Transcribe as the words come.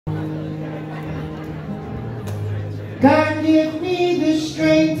give me the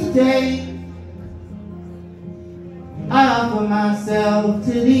strength today. I offer myself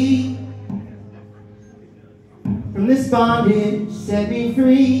to thee. From this bondage, set me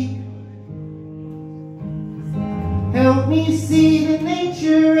free. Help me see the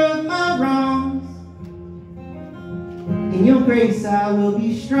nature of my wrongs. In your grace I will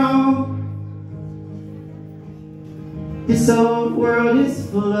be strong. This old world is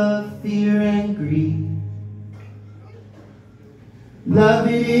full of fear and greed. Love,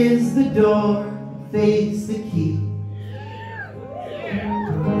 it is the door, faith's the key.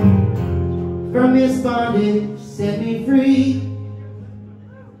 From this bondage, set me free.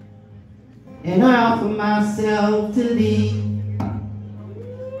 And I offer myself to thee.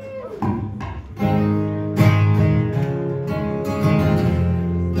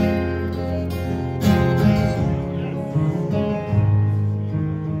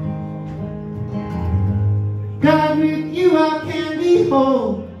 God, with you I can be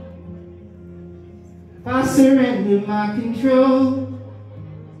whole. I surrender my control.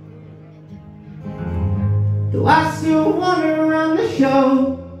 Though I still wander around the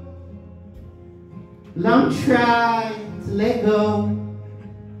show, well, I'm trying to let go.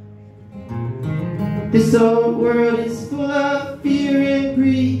 This old world is full of fear and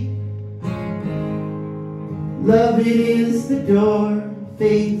greed. Love, it is the door,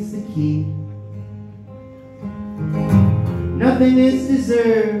 faith's the key. Nothing is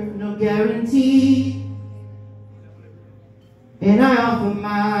deserved, no guarantee. And I offer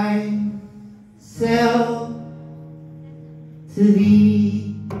myself to thee.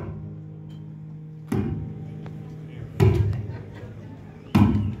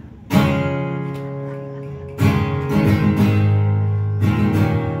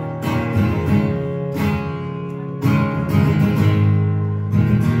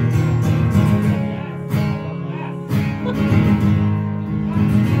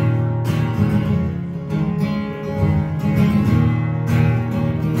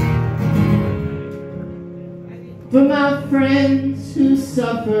 For my friends who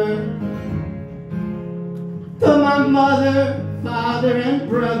suffer, for my mother, father, and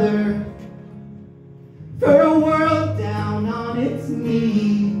brother, for a world down on its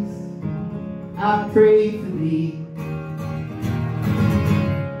knees, I pray for thee.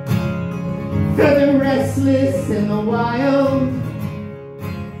 For the restless and the wild,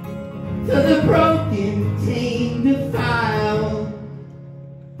 for the broken, tamed, defiled,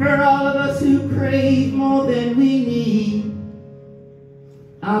 for all of us who crave more than we need,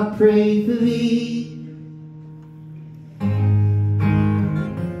 I pray for thee.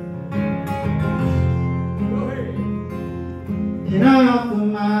 And I offer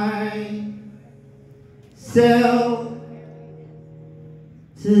myself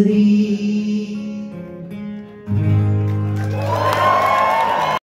to thee.